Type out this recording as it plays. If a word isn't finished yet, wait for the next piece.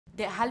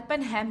The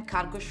Alpine Hemp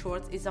cargo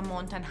shorts is a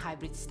mountain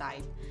hybrid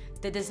style.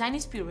 The design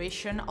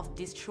inspiration of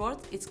these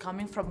shorts is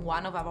coming from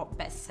one of our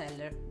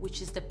bestsellers,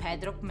 which is the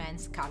Pedrock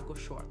men's cargo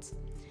shorts.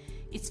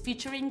 It's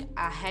featuring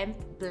a hemp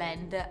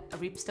blend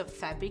ripstop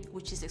fabric,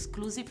 which is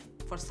exclusive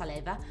for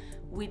Salewa,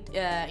 with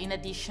in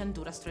addition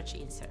Durastretch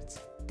inserts.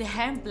 The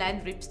hemp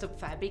blend ripstop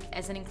fabric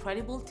has an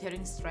incredible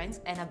tearing strength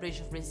and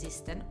abrasion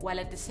resistance, while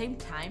at the same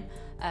time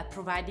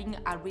providing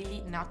a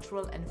really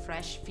natural and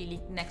fresh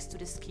feeling next to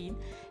the skin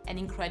and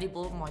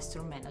incredible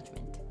moisture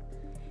management.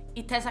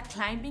 It has a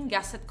climbing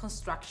gusset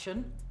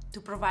construction to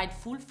provide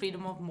full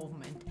freedom of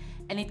movement,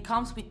 and it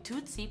comes with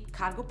 2 zip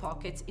cargo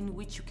pockets in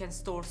which you can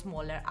store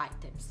smaller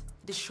items.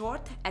 The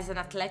short has an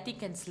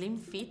athletic and slim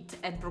fit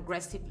and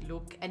progressive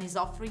look and is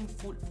offering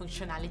full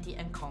functionality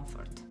and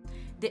comfort.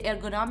 The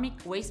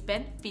ergonomic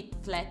waistband fits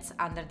flat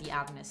under the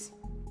harness.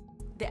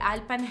 The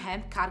Alpine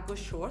Hemp cargo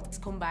short is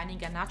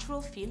combining a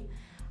natural feel,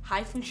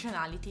 high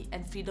functionality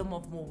and freedom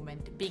of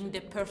movement, being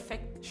the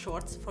perfect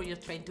shorts for your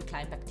train to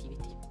climb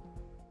activity.